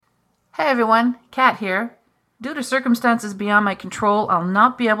Hey everyone, Kat here. Due to circumstances beyond my control, I'll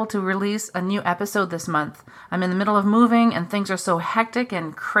not be able to release a new episode this month. I'm in the middle of moving and things are so hectic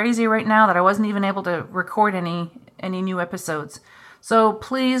and crazy right now that I wasn't even able to record any new episodes. So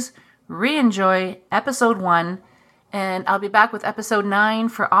please re-enjoy episode 1 and I'll be back with episode 9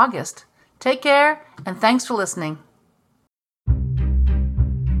 for August. Take care and thanks for listening.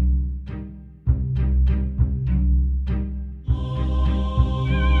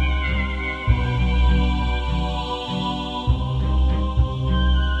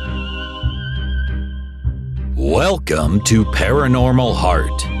 Welcome to Paranormal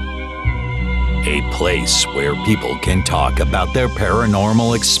Heart, a place where people can talk about their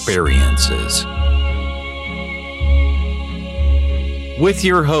paranormal experiences. With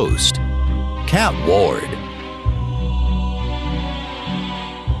your host, Kat Ward.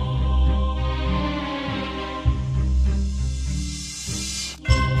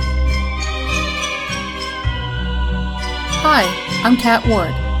 Hi, I'm Kat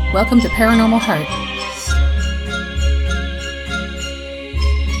Ward. Welcome to Paranormal Heart.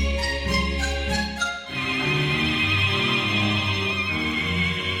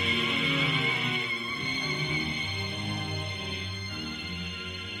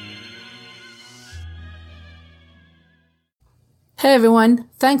 Hey everyone,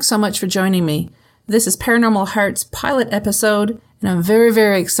 thanks so much for joining me. This is Paranormal Heart's pilot episode, and I'm very,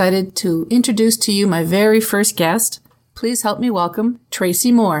 very excited to introduce to you my very first guest. Please help me welcome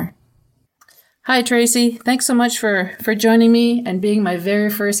Tracy Moore. Hi Tracy, thanks so much for joining me and being my very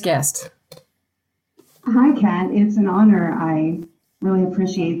first guest. Hi Kat, it's an honor. I really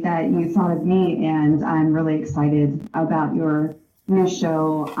appreciate that you thought of me, and I'm really excited about your new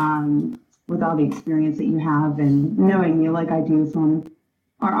show. With all the experience that you have and knowing you like I do from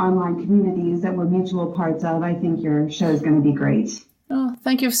our online communities that we're mutual parts of, I think your show is going to be great. Oh,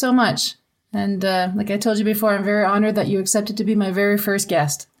 thank you so much. And like I told you before, I'm very honored that you accepted to be my very first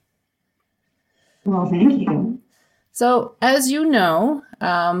guest. Well, thank you. So, as you know,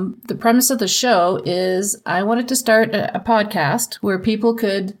 the premise of the show is I wanted to start a podcast where people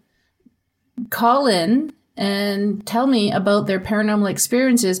could call in and tell me about their paranormal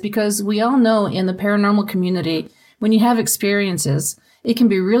experiences, because we all know in the paranormal community, when you have experiences, it can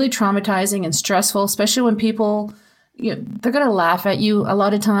be really traumatizing and stressful, especially when people, they're going to laugh at you a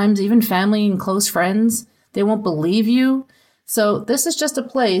lot of times, even family and close friends. They won't believe you. So this is just a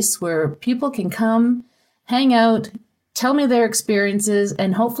place where people can come, hang out, tell me their experiences,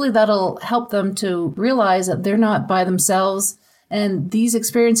 and hopefully that'll help them to realize that they're not by themselves and these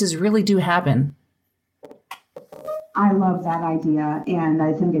experiences really do happen. I love that idea, and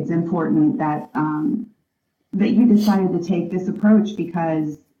I think it's important that that you decided to take this approach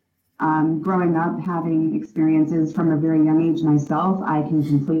because growing up, having experiences from a very young age myself, I can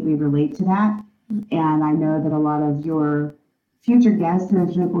completely relate to that. And I know that a lot of your future guests and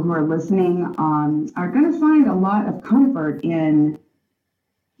people who are listening are going to find a lot of comfort in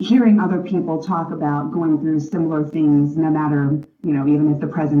hearing other people talk about going through similar things, no matter, even if the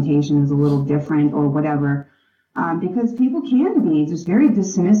presentation is a little different or whatever. Because people can be just very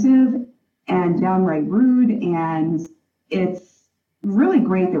dismissive and downright rude, and it's really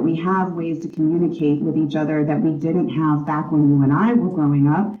great that we have ways to communicate with each other that we didn't have back when you and I were growing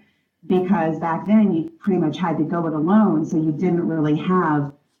up, because back then you pretty much had to go it alone, so you didn't really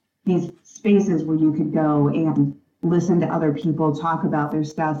have these spaces where you could go and listen to other people talk about their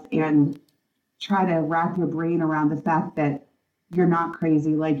stuff and try to wrap your brain around the fact that you're not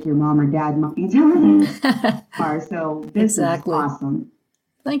crazy like your mom or dad might be telling you are. So this Exactly. is awesome.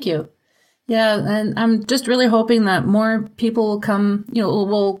 Thank you. Yeah, and I'm just really hoping that more people will come,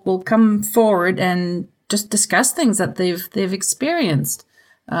 will come forward and just discuss things that they've experienced.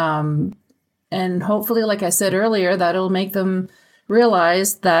 And hopefully, like I said earlier, that'll make them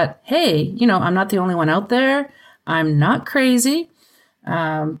realize that, hey, I'm not the only one out there. I'm not crazy.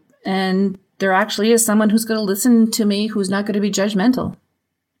 And there actually is someone who's going to listen to me, who's not going to be judgmental.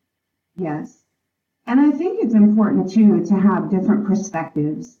 Yes. And I think it's important, too, to have different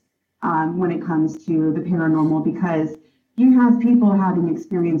perspectives when it comes to the paranormal, because you have people having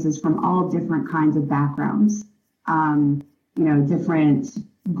experiences from all different kinds of backgrounds, different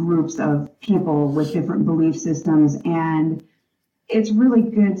groups of people with different belief systems. And it's really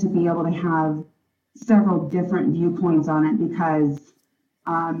good to be able to have several different viewpoints on it, because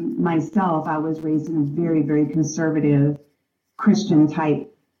myself, I was raised in a very, very conservative Christian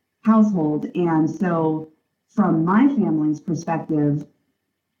type household. And so from my family's perspective,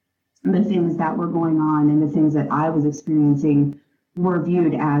 the things that were going on and the things that I was experiencing were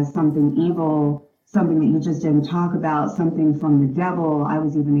viewed as something evil, something that you just didn't talk about, something from the devil. I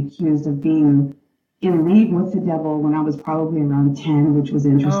was even accused of being in league with the devil when I was probably around 10, which was Oh,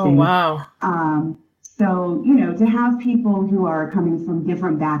 interesting. wow. So, to have people who are coming from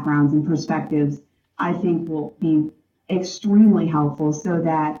different backgrounds and perspectives, I think will be extremely helpful so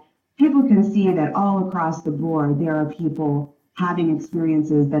that people can see that all across the board, there are people having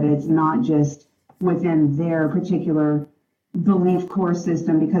experiences, that it's not just within their particular belief core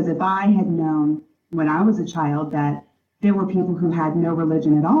system. Because if I had known when I was a child that there were people who had no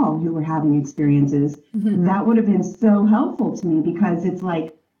religion at all who were having experiences, that would have been so helpful to me, because it's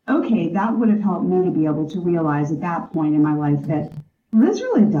like, okay, that would have helped me to be able to realize at that point in my life that this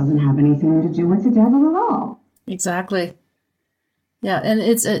really doesn't have anything to do with the devil at all. Exactly. Yeah, and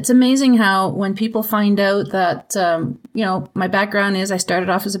it's amazing how when people find out that, my background is I started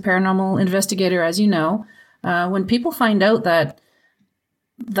off as a paranormal investigator, as you know. When people find out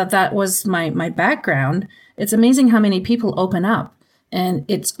that was my background, it's amazing how many people open up. And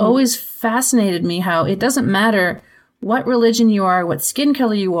it's always fascinated me how it doesn't matter what religion you are, what skin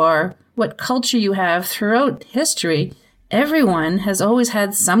color you are, what culture you have throughout history. Everyone has always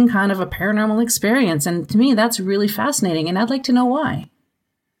had some kind of a paranormal experience. And to me, that's really fascinating. And I'd like to know why.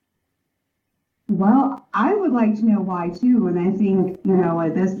 Well, I would like to know why too. And I think,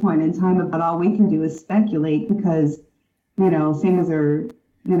 at this point in time, about all we can do is speculate, because, things are,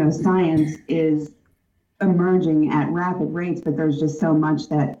 science is emerging at rapid rates, but there's just so much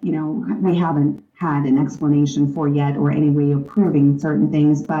that, we haven't had an explanation for yet, or any way of proving certain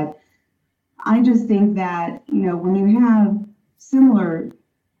things. But I just think that, when you have similar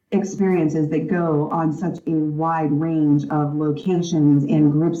experiences that go on such a wide range of locations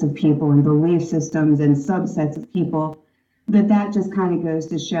and groups of people and belief systems and subsets of people, that just kind of goes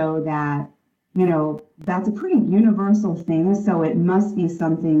to show that, that's a pretty universal thing. So it must be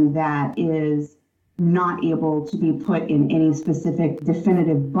something that is not able to be put in any specific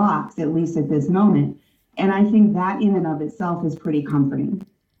definitive box, at least at this moment. And I think that in and of itself is pretty comforting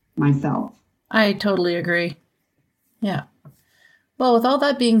myself. I totally agree. Yeah. Well, with all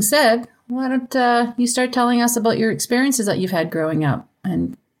that being said, why don't you start telling us about your experiences that you've had growing up?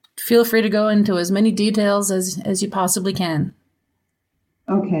 And feel free to go into as many details as you possibly can.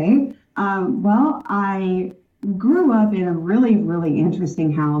 Okay. Well, I grew up in a really, really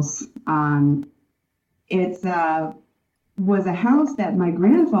interesting house. It was a house that my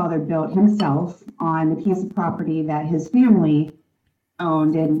grandfather built himself on a piece of property that his family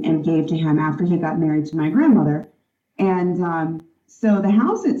owned and gave to him after he got married to my grandmother. And so the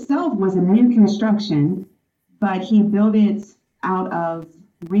house itself was a new construction, but he built it out of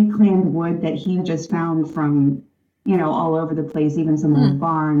reclaimed wood that he just found from, all over the place, even some old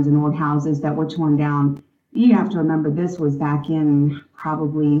barns and old houses that were torn down. You have to remember, this was back in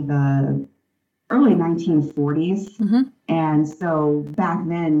probably the early 1940s. Mm-hmm. And so back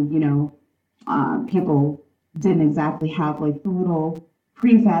then, people didn't exactly have like the little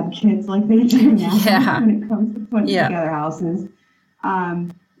prefab kits like they do now when it comes to putting together houses.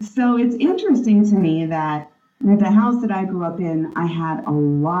 So it's interesting to me that the house that I grew up in, I had a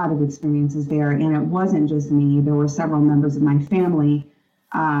lot of experiences there, and it wasn't just me. There were several members of my family.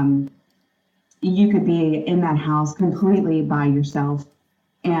 You could be in that house completely by yourself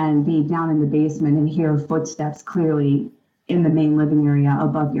and be down in the basement and hear footsteps clearly in the main living area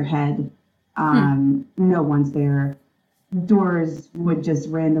above your head. No one's there. Doors would just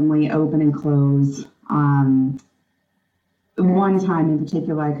randomly open and close. One time in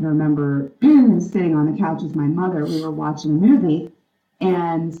particular, I can remember sitting on the couch with my mother. We were watching a movie,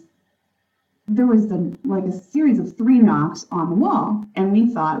 and there was a series of 3 knocks on the wall. And we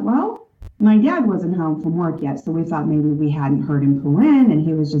thought, well, my dad wasn't home from work yet, so we thought maybe we hadn't heard him pull in and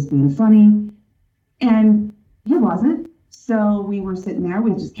he was just being funny. And he wasn't. So we were sitting there.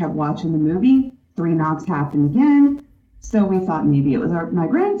 We just kept watching the movie. 3 knocks happened again. So we thought maybe it was my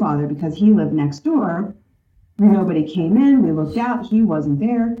grandfather, because he lived next door. Nobody came in. We looked out. He wasn't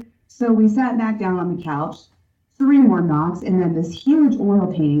there. So we sat back down on the couch. 3 more knocks, and then this huge oil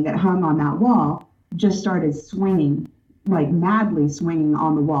painting that hung on that wall just started swinging, like madly swinging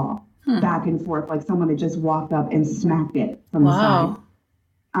on the wall, back and forth, like someone had just walked up and smacked it from the side.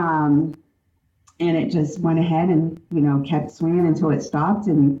 And it just went ahead and, kept swinging until it stopped,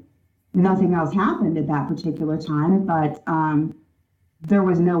 and nothing else happened at that particular time. But there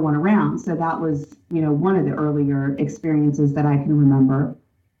was no one around. So that was, one of the earlier experiences that I can remember.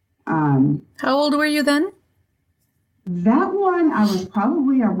 How old were you then? That one, I was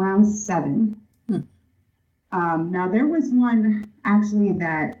probably around 7. Now, there was one actually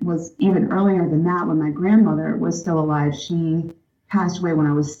that was even earlier than that, when my grandmother was still alive. She passed away when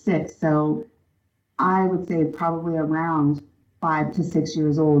I was 6. So I would say probably around 5 to 6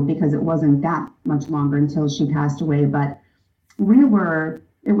 years old, because it wasn't that much longer until she passed away. But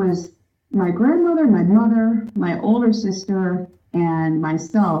it was my grandmother, my mother, my older sister, and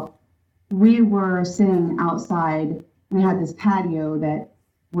myself. We were sitting outside. We had this patio that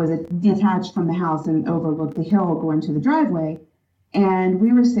was detached from the house and overlooked the hill going to the driveway. And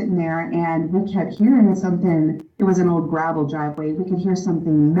we were sitting there and we kept hearing something. It was an old gravel driveway. We could hear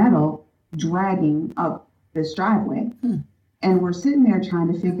something metal dragging up this driveway. And we're sitting there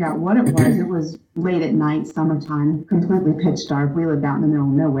trying to figure out what it was. It was late at night, summertime, completely pitch dark. We lived out in the middle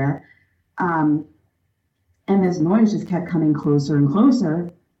of nowhere. And this noise just kept coming closer and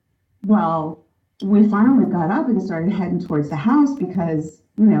closer. Well, we finally got up and started heading towards the house because,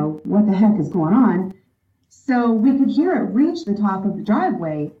 what the heck is going on? So we could hear it reach the top of the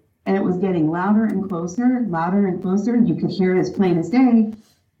driveway, and it was getting louder and closer, louder and closer. You could hear it as plain as day,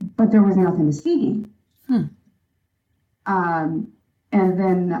 but there was nothing to see. And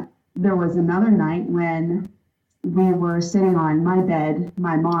then there was another night when we were sitting on my bed,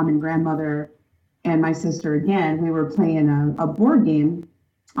 my mom and grandmother and my sister again. We were playing a board game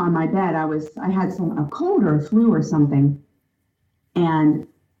on my bed. I had a cold or a flu or something. And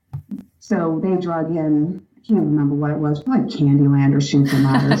so they drug in, I can't remember what it was, like Candyland or Shoots and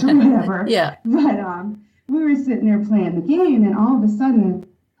Ladders or whatever. Yeah. But we were sitting there playing the game, and all of a sudden,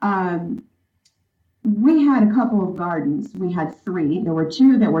 we had a couple of gardens. We had 3. There were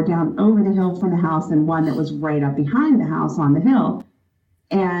 2 that were down over the hill from the house and one that was right up behind the house on the hill.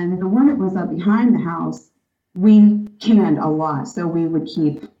 And the one that was up behind the house, we canned a lot. So we would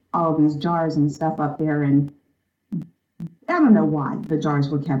keep all these jars and stuff up there, and I don't know why the jars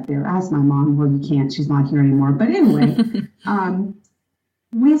were kept there. Ask my mom. Well, you can't. She's not here anymore. But anyway,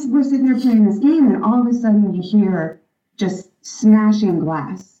 we were sitting there playing this game, and all of a sudden you hear just smashing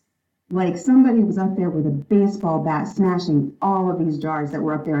glass. Like somebody was up there with a baseball bat smashing all of these jars that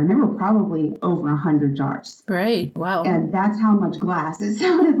were up there. And there were probably over 100 jars. Right. Wow. And that's how much glass it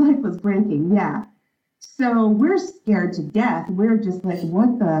sounded like was breaking. Yeah. So we're scared to death. We're just like,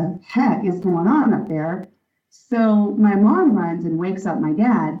 what the heck is going on up there? So my mom runs and wakes up my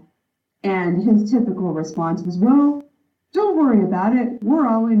dad, and his typical response was, well, don't worry about it. We're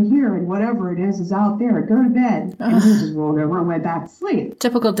all in here, and whatever it is out there. Go to bed. And he just rolled over and went back to sleep.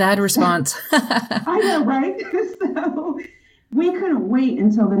 Typical dad response. I know, right? So we couldn't wait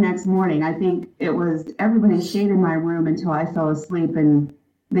until the next morning. I think it was everybody stayed in my room until I fell asleep, and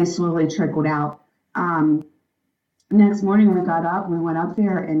they slowly trickled out. Next morning we got up, we went up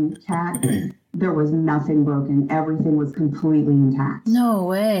there, and Kat, there was nothing broken. Everything was completely intact. No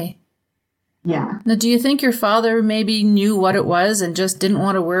way. Yeah. Now, do you think your father maybe knew what it was and just didn't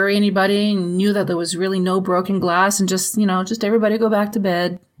want to worry anybody and knew that there was really no broken glass and just everybody go back to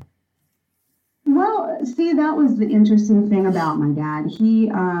bed? Well, see, that was the interesting thing about my dad.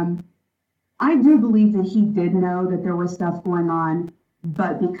 I do believe that he did know that there was stuff going on,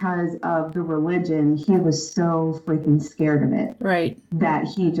 but because of the religion, he was so freaking scared of it. Right. That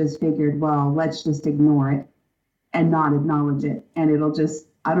he just figured, well, let's just ignore it and not acknowledge it. And it'll just,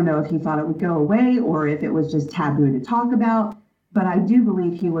 I don't know if he thought it would go away or if it was just taboo to talk about, but I do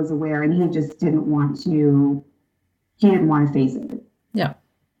believe he was aware, and he just didn't want to face it. Yeah.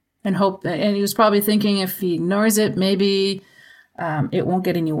 And he was probably thinking if he ignores it, maybe it won't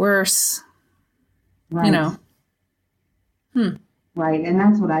get any worse. Right. Right. And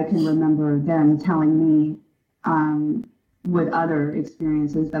that's what I can remember them telling me with other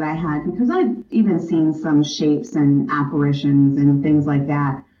experiences that I had, because I'd even seen some shapes and apparitions and things like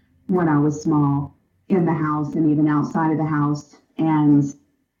that when I was small in the house and even outside of the house. And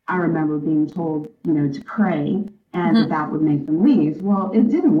I remember being told, to pray and that would make them leave. Well, it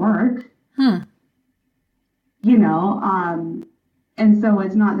didn't work. And so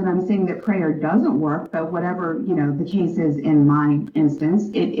it's not that I'm saying that prayer doesn't work, but whatever, the case is in my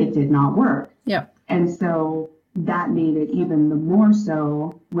instance, it did not work. Yeah. And so that made it even the more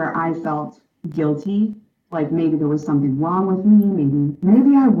so where I felt guilty, like maybe there was something wrong with me,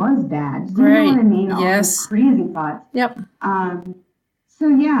 maybe I was bad. Do you know what I mean? All these crazy thoughts. Yep. So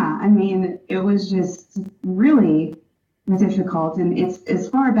yeah, I mean, it was just really difficult, and it's as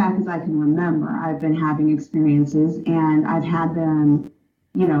far back as I can remember. I've been having experiences, and I've had them,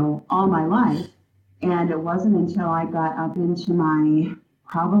 all my life. And it wasn't until I got up into my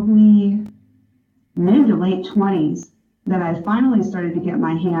probably mid to late 20s that I finally started to get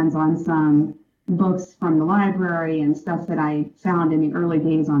my hands on some books from the library and stuff that I found in the early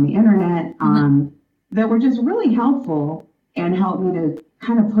days on the internet that were just really helpful and helped me to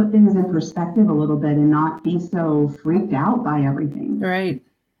kind of put things in perspective a little bit and not be so freaked out by everything. Right.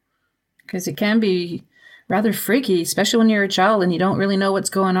 Because it can be rather freaky, especially when you're a child and you don't really know what's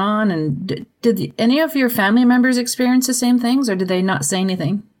going on. And did any of your family members experience the same things, or did they not say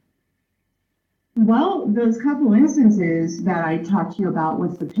anything? Well, those couple instances that I talked to you about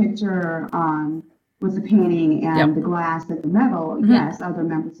with the picture, with the painting and Yep. the glass and the metal, Mhm. yes, other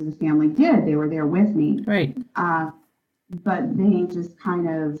members of the family did. They were there with me. Right. But they just kind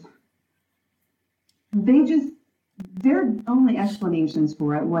of, they just, their only explanations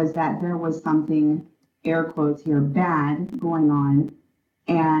for it was that there was something, air quotes here, bad going on,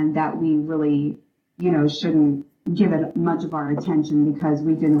 and that we really, shouldn't give it much of our attention because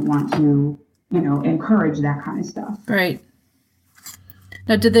we didn't want to, encourage that kind of stuff. Right.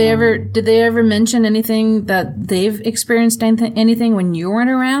 Now, did they ever mention anything that they've experienced anything when you weren't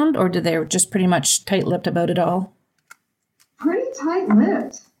around, or did they just pretty much tight-lipped about it all? Pretty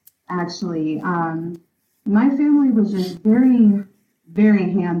tight-lipped, actually. My family was just very,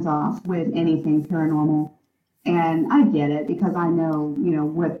 very hands-off with anything paranormal. And I get it because I know,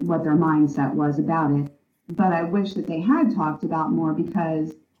 what their mindset was about it. But I wish that they had talked about more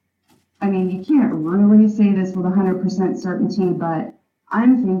because, you can't really say this with 100% certainty, but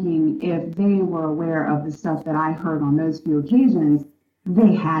I'm thinking if they were aware of the stuff that I heard on those few occasions,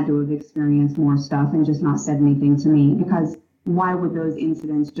 they had to have experienced more stuff and just not said anything to me, because why would those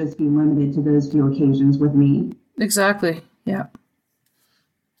incidents just be limited to those few occasions with me? Exactly. Yeah.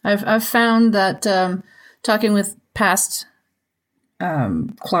 I've found that talking with past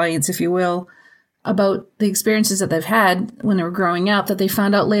clients, if you will, about the experiences that they've had when they were growing up, that they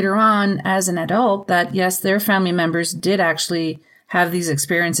found out later on as an adult that yes, their family members did actually have these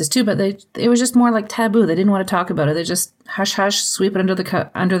experiences too, but it was just more like taboo. They didn't want to talk about it. They just hush hush, sweep it under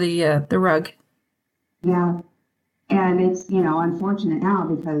the rug. Yeah. And it's, unfortunate now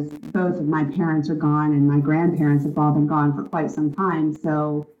because both of my parents are gone and my grandparents have all been gone for quite some time.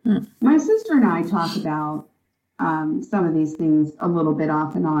 So my sister and I talk about some of these things a little bit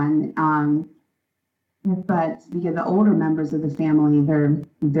off and on. But the older members of the family,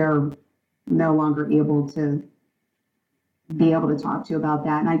 they're no longer able to talk to you about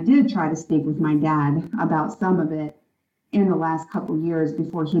that. And I did try to speak with my dad about some of it in the last couple years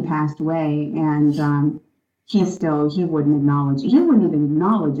before he passed away. And he wouldn't even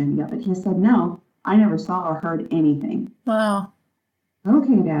acknowledge any of it. He said, no, I never saw or heard anything. Wow.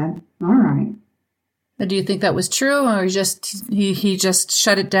 Okay, Dad. All right. Do you think that was true, or he just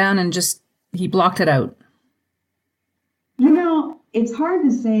shut it down and he blocked it out? It's hard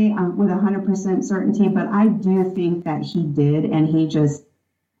to say with 100% certainty, but I do think that he did, and he just,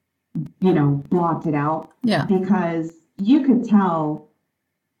 blocked it out. Yeah. Because you could tell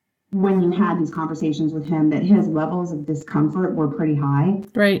when you had these conversations with him that his levels of discomfort were pretty high.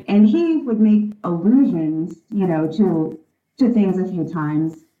 Right. And he would make allusions, to things a few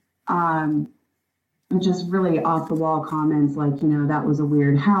times. Just really off the wall comments like, that was a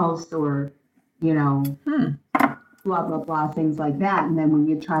weird house, or, blah, blah, blah, things like that. And then when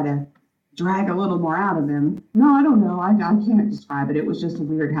you try to drag a little more out of him, no, I don't know. I can't describe it. It was just a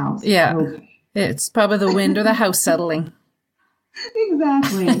weird house. Yeah. Okay. It's probably the wind or the house settling.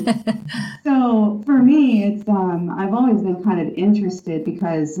 Exactly. So for me, it's, I've always been kind of interested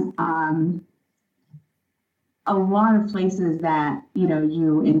because, a lot of places that,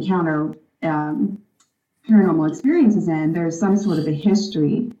 you encounter, paranormal experiences in, there's some sort of a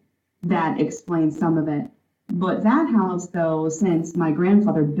history that explains some of it. But that house, though, since my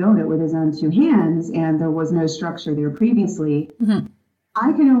grandfather built it with his own two hands and there was no structure there previously,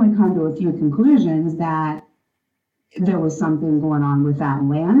 I can only come to a few conclusions that there was something going on with that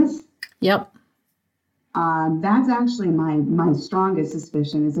land. Yep. That's actually my strongest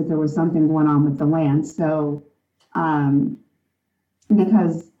suspicion, is that there was something going on with the land. So,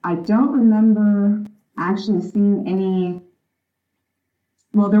 because I don't remember actually seeing any,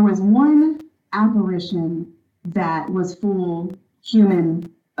 well, there was one apparition that was full human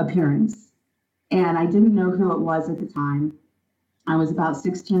appearance, and I didn't know who it was at the time. I was about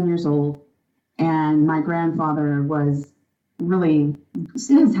 16 years old, and my grandfather was really,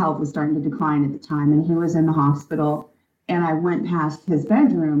 his health was starting to decline at the time, and he was in the hospital. And I went past his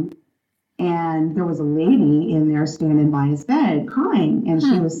bedroom, and there was a lady in there standing by his bed crying, and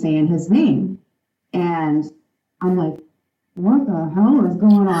she was saying his name. And I'm like, what the hell is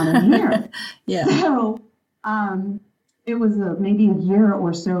going on in here? Yeah. So it was maybe a year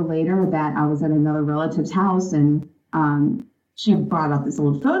or so later that I was at another relative's house, and she brought up this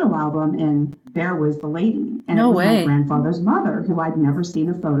old photo album, and there was the lady. And No it was way. my grandfather's mother, who I'd never seen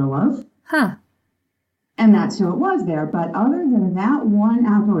a photo of. Huh. And that's who it was there. But other than that one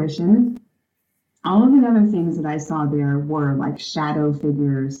apparition, all of the other things that I saw there were like shadow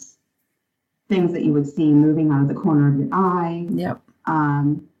figures, things that you would see moving out of the corner of your eye. Yep.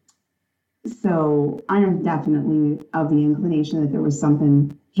 So I am definitely of the inclination that there was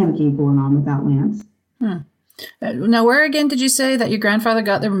something hinky going on with that lance. Now, where again did you say that your grandfather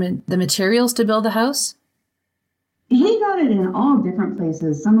got the materials to build the house? He got it in all different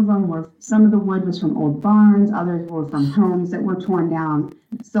places. Some of the wood was from old barns, others were from homes that were torn down.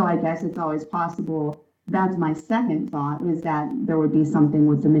 So I guess it's always possible. That's my second thought, is that there would be something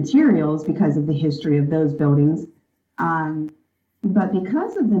with the materials because of the history of those buildings. But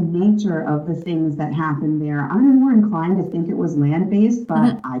because of the nature of the things that happened there, I'm more inclined to think it was land-based,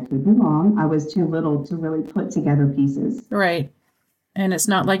 but I could be wrong. I was too little to really put together pieces. Right. And it's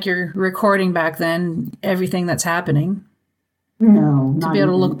not like you're recording back then everything that's happening. No, to be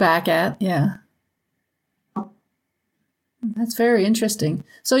able to look back at. Yeah. That's very interesting.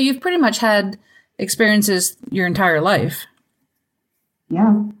 So you've pretty much had experiences your entire life.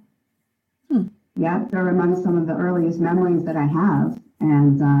 Yeah. Yeah, they're among some of the earliest memories that I have.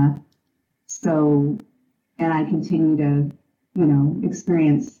 And and I continue to,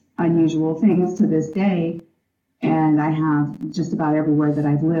 experience unusual things to this day. And I have just about everywhere that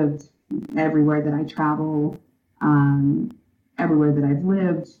I've lived, everywhere that I travel, everywhere that I've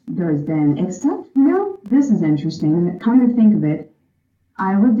lived, there's been, except, this is interesting. And come to think of it,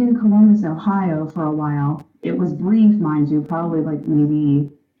 I lived in Columbus, Ohio for a while. It was brief, mind you, probably like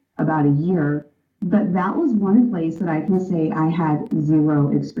maybe about a year. But that was one place that I can say I had zero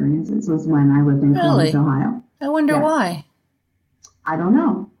experiences, was when I lived in Columbus, Ohio. I wonder why. I don't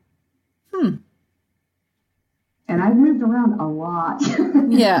know. And I've moved around a lot.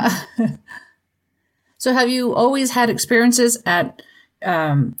 Yeah. So have you always had experiences at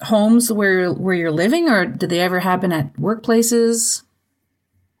homes where you're living, or did they ever happen at workplaces?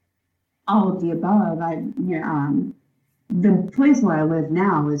 All of the above. The place where I live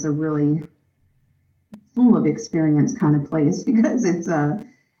now is a really full of experience kind of place, because it's a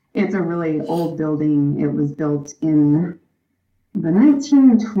really old building. It was built in the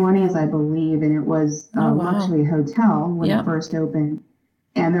 1920s, I believe, and it was a luxury hotel when it first opened.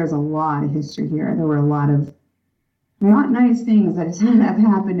 And there's a lot of history here. There were a lot of not nice things that have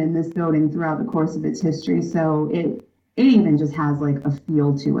happened in this building throughout the course of its history. So it even just has like a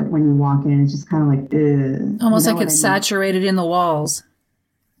feel to it when you walk in. It's just kind of like, almost like it's saturated in the walls.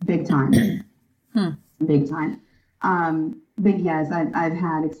 Big time. Big time. But yes, I've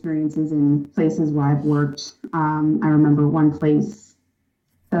had experiences in places where I've worked. I remember one place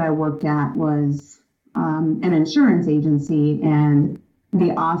that I worked at was an insurance agency, and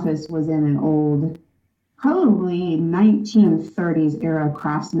the office was in an old, probably 1930s era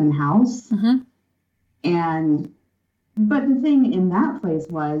craftsman house. But the thing in that place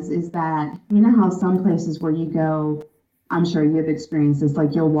is that, you know how some places where you go, I'm sure you've experienced this,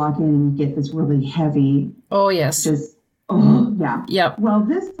 like you'll walk in and you get this really heavy. Oh, yes. Yeah. Yep. Well,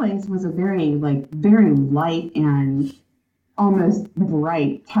 this place was a very light and almost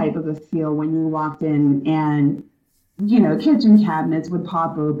bright type of a feel when you walked in, and, kitchen cabinets would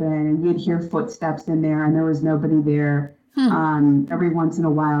pop open and you'd hear footsteps in there and there was nobody there. Every once in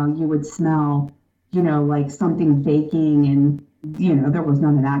a while you would smell, like something baking, and, there was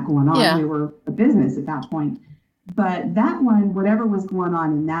none of that going on. Yeah. We were a business at that point. But that one, whatever was going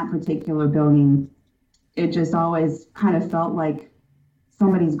on in that particular building, it just always kind of felt like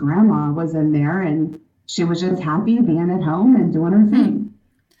somebody's grandma was in there and she was just happy being at home and doing her thing.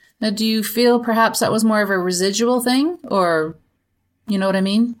 Now, do you feel perhaps that was more of a residual thing, or you know what I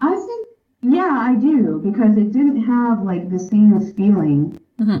mean? I think, yeah, I do, because it didn't have like the same feeling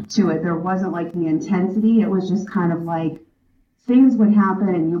to it. There wasn't like the intensity. It was just kind of like things would happen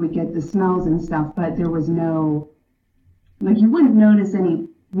and you would get the smells and stuff, but there was no, like, you wouldn't notice any,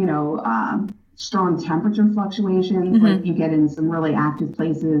 strong temperature fluctuations like you get in some really active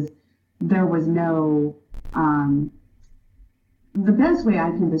places. There was no, the best way I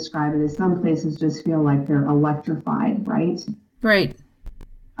can describe it is some places just feel like they're electrified, right? Right.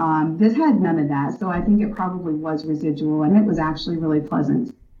 This had none of that, so I think it probably was residual, and it was actually really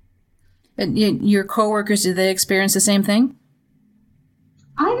pleasant. And your coworkers, did they experience the same thing?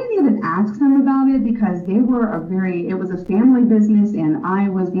 I didn't even ask them about it because they were it was a family business, and I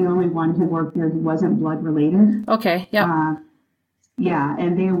was the only one who worked there who wasn't blood related. Okay, yeah. Yeah,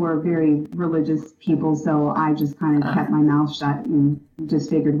 and they were very religious people, so I just kind of kept my mouth shut and just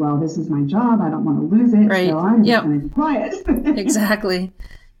figured, well, this is my job. I don't want to lose it, right. So I'm just going to be quiet. Exactly.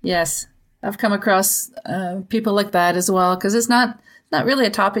 Yes. I've come across people like that as well, because it's not really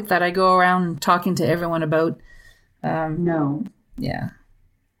a topic that I go around talking to everyone about. No. Yeah.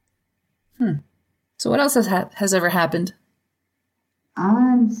 So what else has ever happened?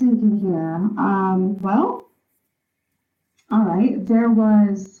 I'm thinking here. Well, all right. There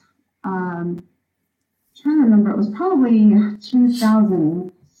was, trying to remember, it was probably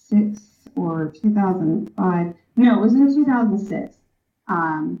 2006 or 2005. No, it was in 2006.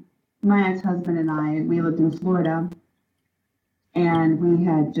 My ex-husband and I, we lived in Florida, and we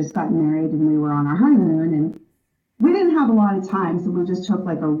had just gotten married, and we were on our honeymoon, and we didn't have a lot of time, so we just took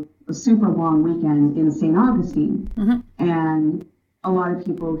like a super long weekend in St. Augustine. And a lot of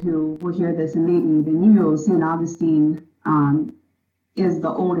people who will hear this and maybe even you, St. Augustine is the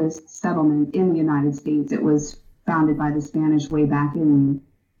oldest settlement in the United States. It was founded by the Spanish way back in,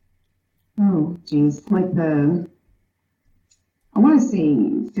 like I want to say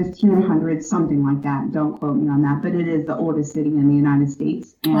 1500, something like that. Don't quote me on that, but it is the oldest city in the United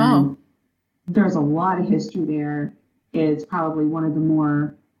States. And Wow. there's a lot of history there. It's probably one of the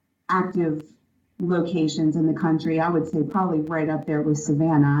more active locations in the country. I would say probably right up there with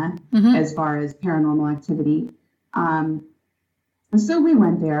Savannah as far as paranormal activity. So we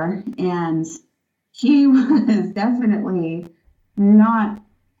went there, and he was definitely not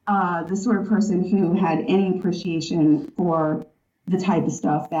the sort of person who had any appreciation for the type of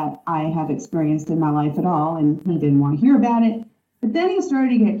stuff that I have experienced in my life at all, and he didn't want to hear about it. But then he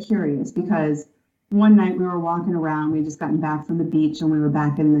started to get curious because one night we were walking around, we had just gotten back from the beach, and we were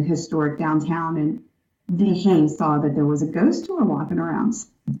back in the historic downtown, and he saw that there was a ghost tour walking around.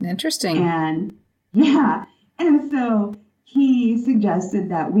 Interesting. And yeah, and so he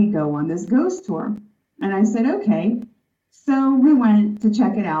suggested that we go on this ghost tour. And I said, okay. So we went to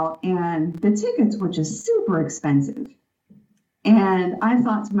check it out, and the tickets were just super expensive. And I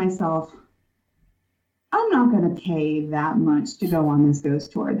thought to myself, I'm not going to pay that much to go on this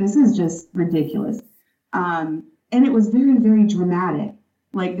ghost tour. This is just ridiculous. And it was very, very dramatic.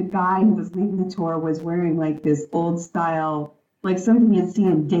 Like the guy who was leading the tour was wearing like this old style, like something you'd see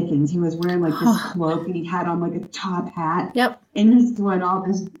in Dickens. He was wearing like this cloak, and he had on like a top hat. Yep. And he's doing all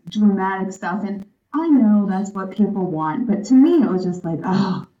this dramatic stuff. And I know that's what people want. But to me, it was just like,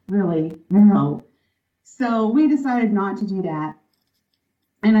 oh, really? No. So we decided not to do that.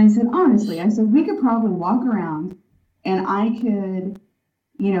 And I said, honestly, we could probably walk around, and I could,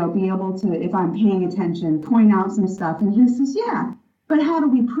 be able to, if I'm paying attention, point out some stuff. And he says, yeah, but how do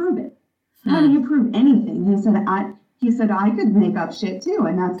we prove it? How do you prove anything? He said, I could make up shit too.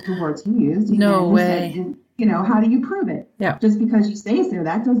 And that's the words he used. No way. Said, how do you prove it? Yeah. Just because you say so,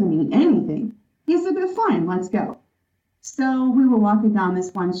 that doesn't mean anything. He said, but fine, let's go. So we were walking down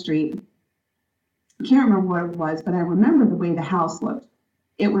this one street. I can't remember what it was, but I remember the way the house looked.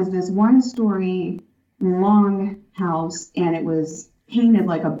 It was this one-story long house, and it was painted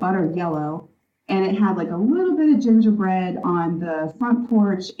like a butter yellow, and it had like a little bit of gingerbread on the front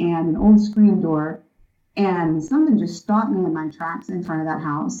porch and an old screen door, and something just stopped me in my tracks in front of that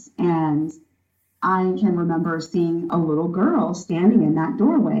house. And I can remember seeing a little girl standing in that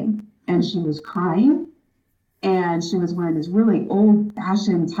doorway, and she was crying, and she was wearing this really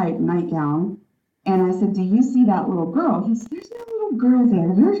old-fashioned type nightgown. And I said, do you see that little girl? He said, there's no little girl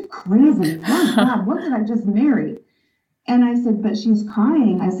there. You're crazy. My God, what did I just marry? And I said, but she's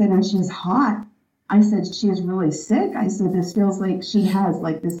crying. I said, and she's hot. I said, she is really sick. I said, this feels like she has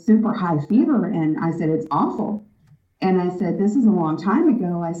like this super high fever. And I said, it's awful. And I said, this is a long time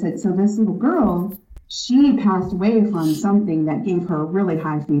ago. I said, so this little girl, she passed away from something that gave her a really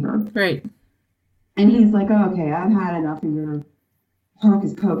high fever. Right. And he's like, oh, okay, I've had enough of your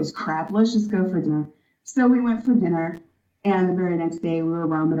hocus pocus crap. Let's just go for dinner. So we went for dinner, and the very next day we were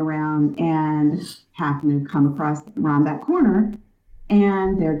roaming around and happened to come across around that corner,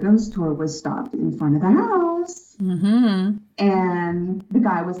 and their ghost tour was stopped in front of the house. And the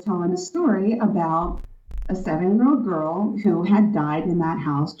guy was telling a story about a 7-year-old girl who had died in that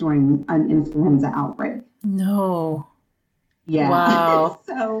house during an influenza outbreak. No. Yeah. Wow.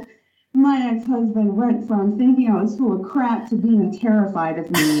 So my ex-husband went from thinking I was full of crap to being terrified of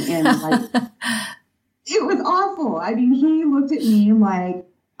me, and like it was awful. I mean, he looked at me like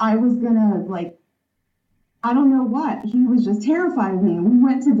I was gonna I don't know what. He was just terrified of me. And we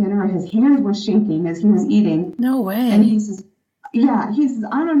went to dinner, and his hands were shaking as he was eating. No way. And he says,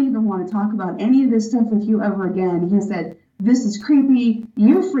 I don't even want to talk about any of this stuff with you ever again. He said, this is creepy.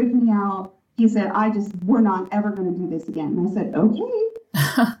 You freak me out. He said, we're not ever going to do this again. And I said,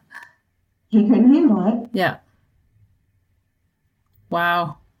 okay. He couldn't handle it. Yeah.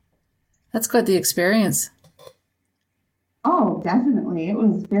 Wow. That's quite the experience. Oh, definitely. It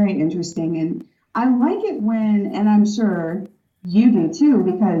was very interesting. And I like it when, and I'm sure you do too,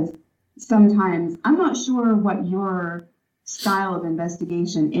 because sometimes I'm not sure what your style of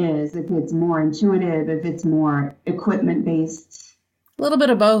investigation is, if it's more intuitive, if it's more equipment based. A little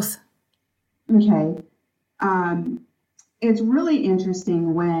bit of both. Okay. It's really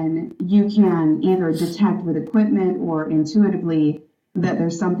interesting when you can either detect with equipment or intuitively that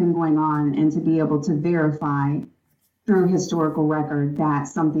there's something going on, and to be able to verify through historical record that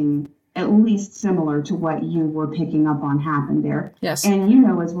something at least similar to what you were picking up on happened there. Yes. And you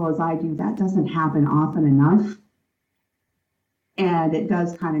know as well as I do, that doesn't happen often enough. And it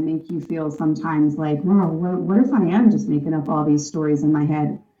does kind of make you feel sometimes like, well, what if I am just making up all these stories in my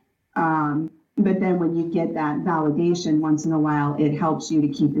head? But then when you get that validation once in a while, it helps you to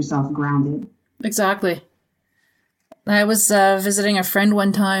keep yourself grounded. Exactly. I was visiting a friend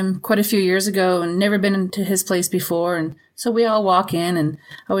one time quite a few years ago and never been into his place before. And so we all walk in, and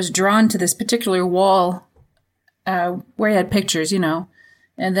I was drawn to this particular wall where he had pictures, And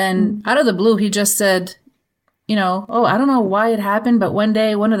then out of the blue, he just said, oh, I don't know why it happened, but one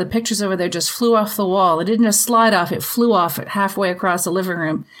day one of the pictures over there just flew off the wall. It didn't just slide off, it flew off it halfway across the living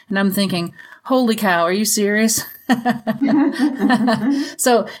room. And I'm thinking, holy cow, are you serious?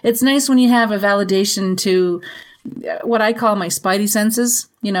 So it's nice when you have a validation to what I call my spidey senses,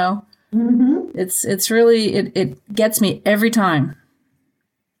 Mm-hmm. It's really, it gets me every time.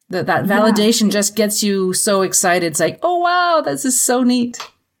 That validation just gets you so excited. It's like, oh, wow, this is so neat.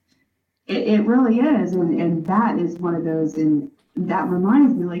 It really is. And that is one of those, and that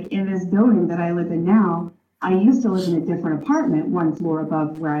reminds me, like in this building that I live in now, I used to live in a different apartment, one floor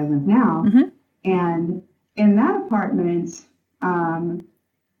above where I live now. Mm-hmm. And in that apartment,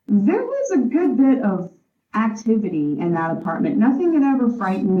 there was a good bit of activity in that apartment. Nothing that ever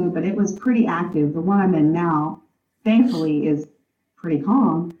frightened me, but it was pretty active. The one I'm in now, thankfully, is pretty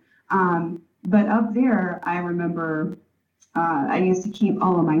calm. But up there, I remember I used to keep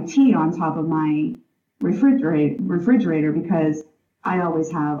all of my tea on top of my refrigerator because I always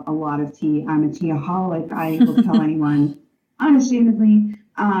have a lot of tea. I'm a teaaholic. I will tell anyone unashamedly.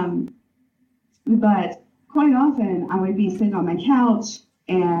 But quite often I would be sitting on my couch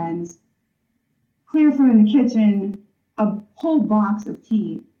and clear from in the kitchen, a whole box of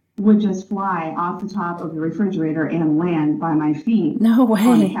tea would just fly off the top of the refrigerator and land by my feet. No way.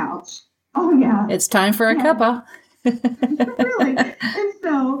 On the couch. Oh, yeah. It's time for a cuppa. Really? And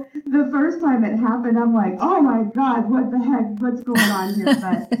so the first time it happened, I'm like, oh my God, what the heck? What's going on here?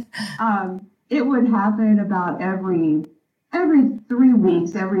 But it would happen about every 3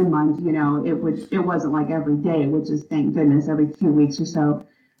 weeks, every month, it wasn't like every day, which is, thank goodness, every 2 weeks or so.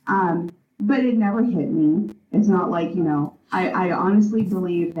 But it never hit me. It's not like, I honestly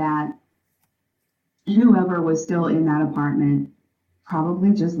believe that whoever was still in that apartment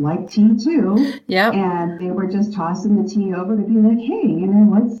probably just liked tea too. Yeah. And they were just tossing the tea over to be like, hey,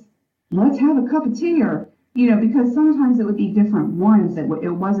 let's have a cup of tea, or, because sometimes it would be different ones that it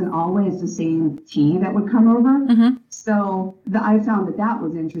wasn't always the same tea that would come over. Mm-hmm. So I found that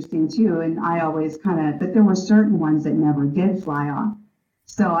was interesting too. And I always but there were certain ones that never did fly off.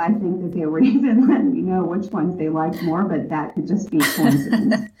 So I think that they were even letting me know which ones they liked more, but that could just be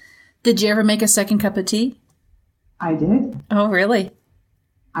coincidence. Did you ever make a second cup of tea? I did. Oh, really?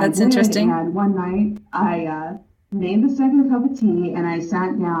 That's I did, interesting. And one night I made the second cup of tea and I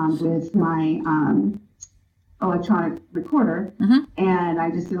sat down with my electronic recorder, mm-hmm. and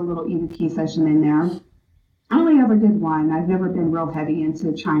I just did a little EVP session in there. I only ever did one. I've never been real heavy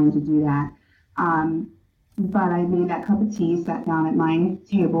into trying to do that. But I made that cup of tea, sat down at my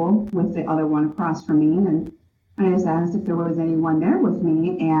table with the other one across from me, and I just asked if there was anyone there with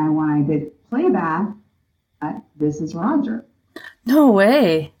me. And when I did playback, this is Roger. No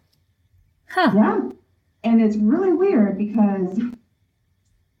way. Huh. Yeah. And it's really weird because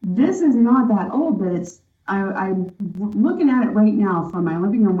this is not that old, but I'm looking at it right now from my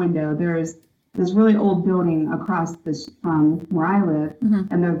living room window. There's this really old building across from where I live,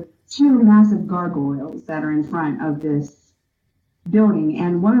 mm-hmm. and there are two massive gargoyles that are in front of this building.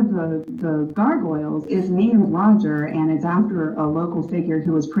 And one of the gargoyles is named Roger, and it's after a local figure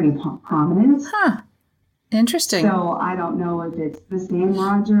who was pretty prominent. Huh. Interesting. So I don't know if it's the same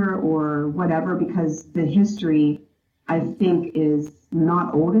Roger or whatever, because the history, I think, is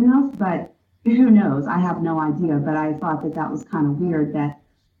not old enough, but who knows? I have no idea. But I thought that was kind of weird that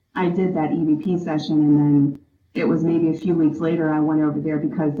I did that EVP session, and then it was maybe a few weeks later I went over there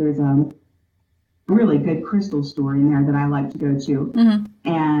because there's a really good crystal store in there that I like to go to. Mm-hmm.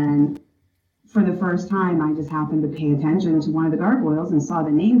 And for the first time, I just happened to pay attention to one of the gargoyles and saw the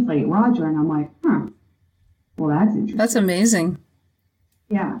nameplate Roger, and I'm like, well, that's interesting. That's amazing.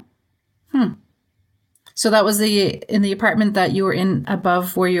 Yeah. So that was in the apartment that you were in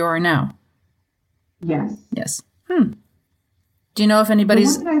above where you are now? Yes. Yes. Do you know if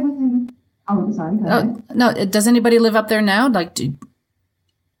anybody's... Oh, sorry. Go ahead. Oh, no. Does anybody live up there now? Like,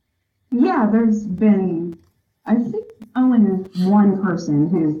 Yeah, there's been, I think, only one person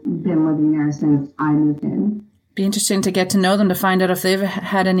who's been living there since I moved in. Be interesting to get to know them to find out if they've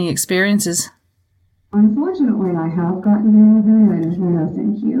had any experiences. Unfortunately, I have gotten to know him, and no,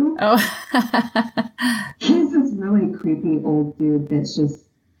 thank you. Oh. He's this really creepy old dude that's just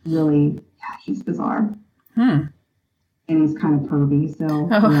really, yeah, he's bizarre. And he's kind of pervy, so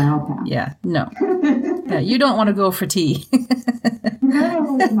yeah, I'll pass. Yeah, no. Yeah, you don't want to go for tea.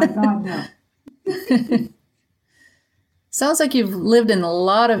 No, my God, no. Sounds like you've lived in a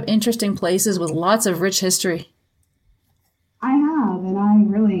lot of interesting places with lots of rich history. I have,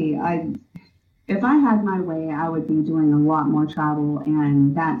 and if I had my way, I would be doing a lot more travel,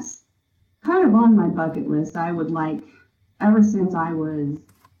 and that's kind of on my bucket list. I would like, ever since I was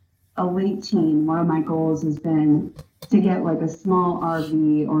a late teen, one of my goals has been to get like a small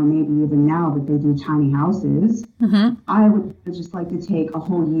RV, or maybe even now that they do tiny houses. I would just like to take a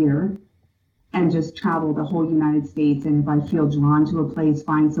whole year and just travel the whole United States. And if I feel drawn to a place,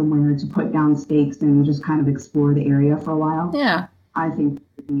 find somewhere to put down stakes and just kind of explore the area for a while. Yeah. I think it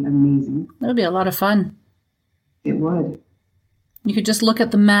would be amazing. That would be a lot of fun. It would. You could just look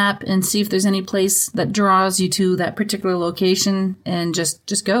at the map and see if there's any place that draws you to that particular location and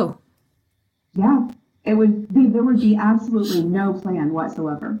just go. Yeah. There would be absolutely no plan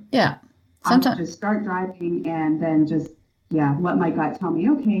whatsoever. Yeah. I would just start driving and then just, let my gut tell me,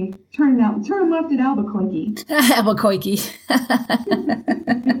 okay, turn left at Albuquerque. Albuquerque.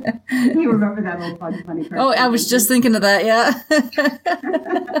 You remember that old Bugs Bunny cartoon? Oh, I was just thinking of that, yeah.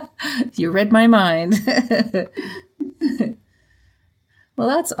 You read my mind. Well,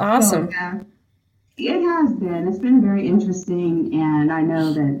 that's awesome. So, yeah, it has been. It's been very interesting, and I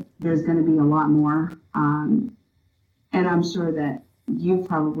know that there's going to be a lot more. And I'm sure that you've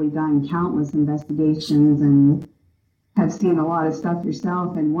probably done countless investigations and have seen a lot of stuff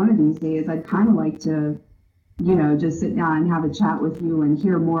yourself. And one of these days, I'd kind of like to, just sit down and have a chat with you and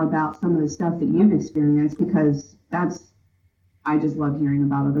hear more about some of the stuff that you've experienced, because I just love hearing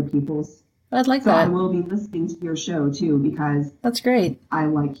about other people's. I'd like that. So I will be listening to your show too, because that's great. I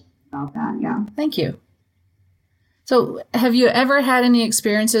like about that. Yeah. Thank you. So have you ever had any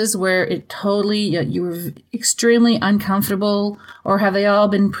experiences where it totally, you were extremely uncomfortable, or have they all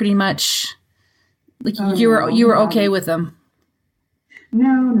been pretty much like you were okay with them?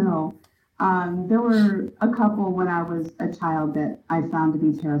 No. There were a couple when I was a child that I found to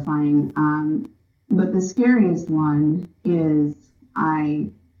be terrifying. But the scariest one is I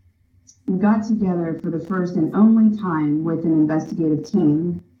got together for the first and only time with an investigative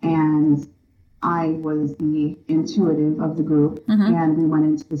team, and I was the intuitive of the group, and we went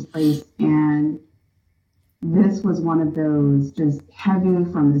into this place, and this was one of those just heavy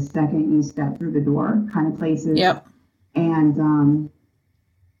from the second you step through the door kind of places. Yep. And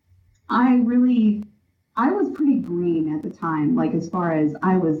I was pretty green at the time, like as far as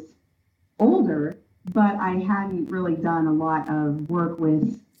I was older, but I hadn't really done a lot of work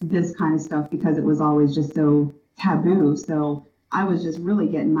with this kind of stuff because it was always just so taboo. So I was just really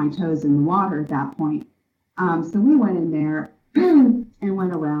getting my toes in the water at that point. So we went in there and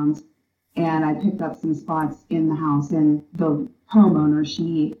went around, and I picked up some spots in the house, and the homeowner,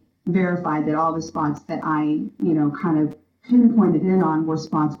 she verified that all the spots that I, kind of pinpointed in on were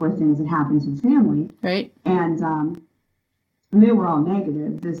spots where things had happened to the family. Right. And they were all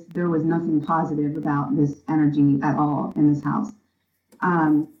negative. There was nothing positive about this energy at all in this house.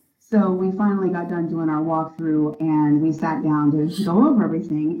 So we finally got done doing our walkthrough, and we sat down to go over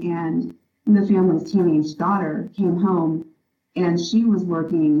everything. And the family's teenage daughter came home, and she was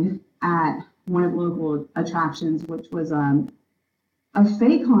working at one of the local attractions, which was a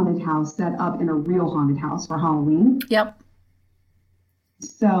fake haunted house set up in a real haunted house for Halloween. Yep.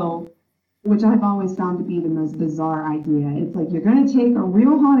 So, which I've always found to be the most bizarre idea. It's like you're going to take a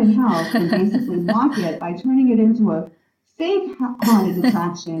real haunted house and basically mock it by turning it into a fake haunted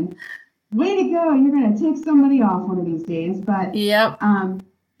attraction. Way to go! You're going to take somebody off one of these days. But yep.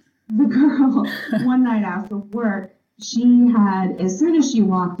 The girl, one night after work, she had, as soon as she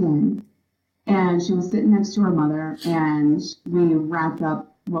walked in, and she was sitting next to her mother, and we wrapped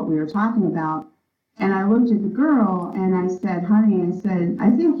up what we were talking about. And I looked at the girl and I said, honey, I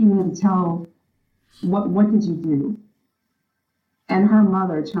think you need to tell, what did you do? And her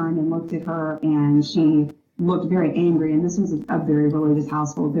mother turned and looked at her, and she looked very angry. And this was a very religious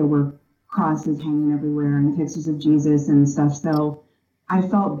household. There were crosses hanging everywhere and pictures of Jesus and stuff. So I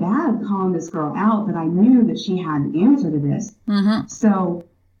felt bad calling this girl out, but I knew that she had the answer to this. So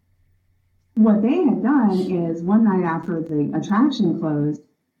what they had done is, one night after the attraction closed,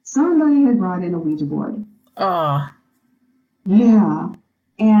 somebody had brought in a Ouija board. Oh. Yeah.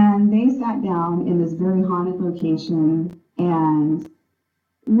 And they sat down in this very haunted location and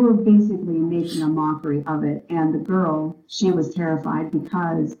were basically making a mockery of it. And the girl, she was terrified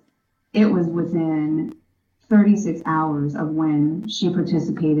because it was within 36 hours of when she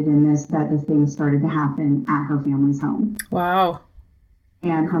participated in this that the thing started to happen at her family's home. Wow.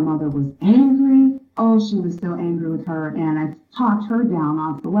 And her mother was angry. Oh, she was so angry with her. And I talked her down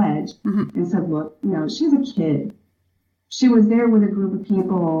off the ledge and said, look, she's a kid. She was there with a group of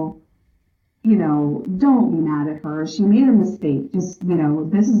people. Don't be mad at her. She made a mistake. Just,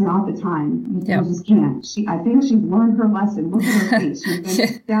 this is not the time. You just can't. I think she's learned her lesson. Look at her face. She's been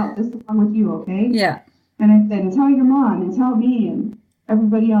kicked out. This is wrong with you, okay? Yeah. And I said, and tell your mom and tell me and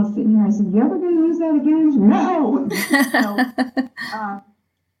everybody else sitting here. I said, you ever going to use that again? No. So,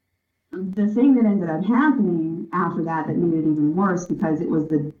 the thing that ended up happening after that made it even worse because it was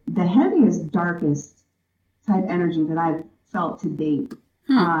the heaviest, darkest type energy that I've felt to date.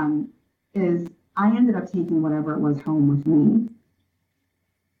 Is I ended up taking whatever it was home with me.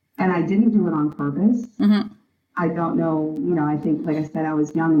 And I didn't do it on purpose. I don't know, I think, like I said, I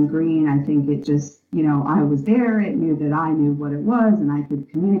was young and green. I think it just, I was there. It knew that I knew what it was and I could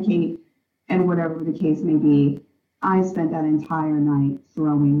communicate. And whatever the case may be, I spent that entire night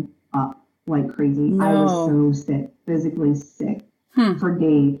throwing up like crazy. No. I was so sick, physically sick for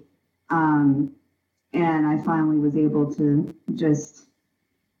days. And I finally was able to just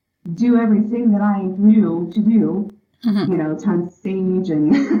do everything that I knew to do, ton stage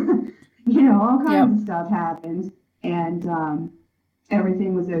and, all kinds of stuff happened and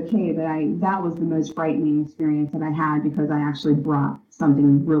everything was okay. But that was the most frightening experience that I had because I actually brought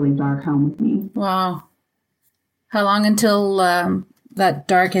something really dark home with me. Wow. How long until that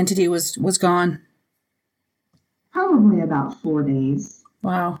dark entity was gone? Probably about 4 days.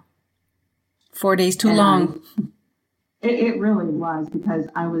 Wow. 4 days too long. It really was because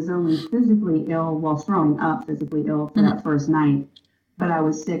I was only physically ill, throwing up physically ill for that first night, but I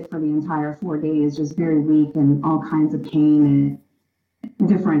was sick for the entire 4 days, just very weak and all kinds of pain and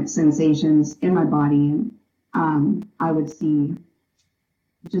different sensations in my body. And I would see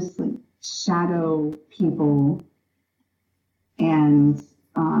just like shadow people and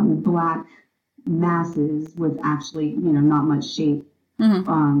black masses with actually, not much shape.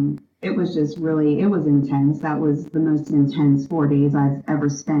 It was just really, it was intense. That was the most intense 4 days I've ever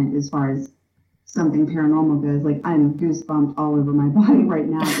spent as far as something paranormal goes. Like I'm goosebumped all over my body right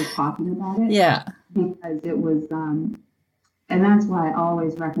now just talking about it. Yeah. Because it was, and that's why I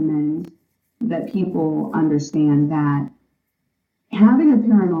always recommend that people understand that having a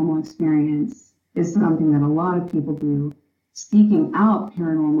paranormal experience is something that a lot of people do. Seeking out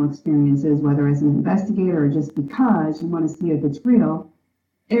paranormal experiences, whether as an investigator or just because you want to see if it's real,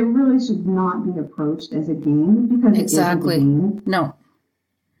 it really should not be approached as a game because exactly. It isn't a game. No.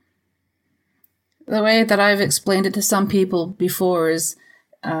 The way that I've explained it to some people before is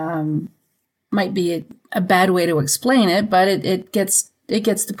might be a bad way to explain it, but it gets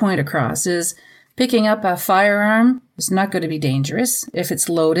the point across. Is picking up a firearm is not going to be dangerous. If it's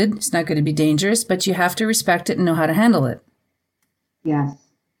loaded, it's not going to be dangerous, but you have to respect it and know how to handle it. Yes.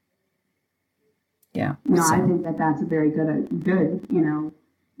 Yeah. No, I think that's a very good,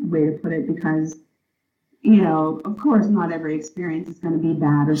 way to put it because, of course, not every experience is going to be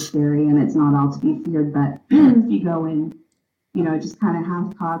bad or scary and it's not all to be feared. But if you go in, just kind of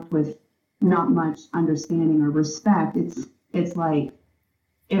half-cocked with not much understanding or respect, it's like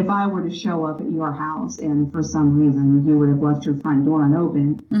if I were to show up at your house and for some reason you would have left your front door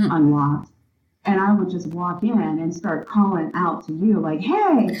unopened, unlocked, and I would just walk in and start calling out to you like,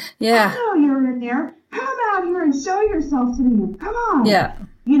 hey, I know you're in there. Come out here and show yourself to me. Come on. Yeah.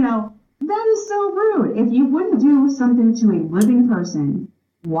 That is so rude. If you wouldn't do something to a living person,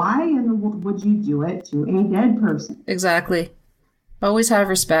 why in the world would you do it to a dead person? Exactly. Always have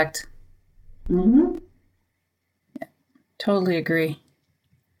respect. Yeah, totally agree.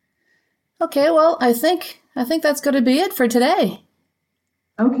 Okay, well, I think that's going to be it for today.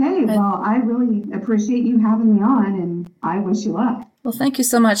 Okay, well, I really appreciate you having me on, and I wish you luck. Well, thank you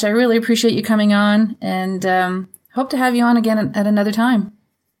so much. I really appreciate you coming on, and hope to have you on again at another time.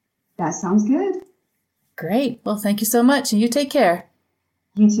 That sounds good. Great. Well, thank you so much, and you take care.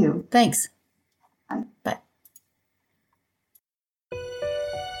 You too. Thanks. Bye. Bye.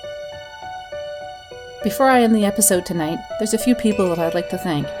 Before I end the episode tonight, there's a few people that I'd like to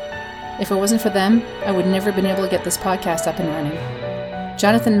thank. If it wasn't for them, I would never have been able to get this podcast up and running.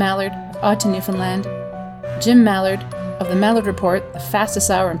 Jonathan Mallard of Odd to Newfoundland, Jim Mallard of The Mallard Report, the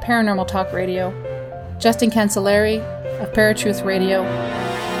fastest hour in paranormal talk radio, Justin Cancellari of Paratruth Radio,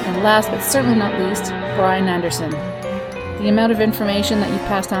 and last but certainly not least, Brian Anderson. The amount of information that you've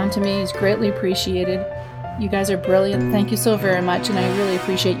passed on to me is greatly appreciated. You guys are brilliant. Thank you so very much, and I really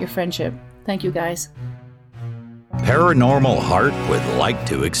appreciate your friendship. Thank you, guys. Paranormal Heart would like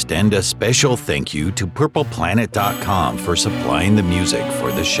to extend a special thank you to PurplePlanet.com for supplying the music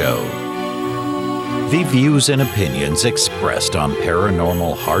for the show. The views and opinions expressed on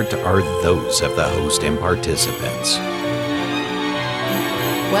Paranormal Heart are those of the host and participants.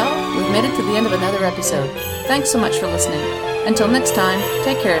 Well, we've made it to the end of another episode. Thanks so much for listening. Until next time,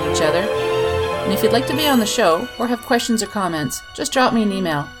 take care of each other. And if you'd like to be on the show or have questions or comments, just drop me an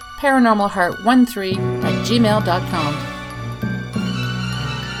email, paranormalheart13@gmail.com.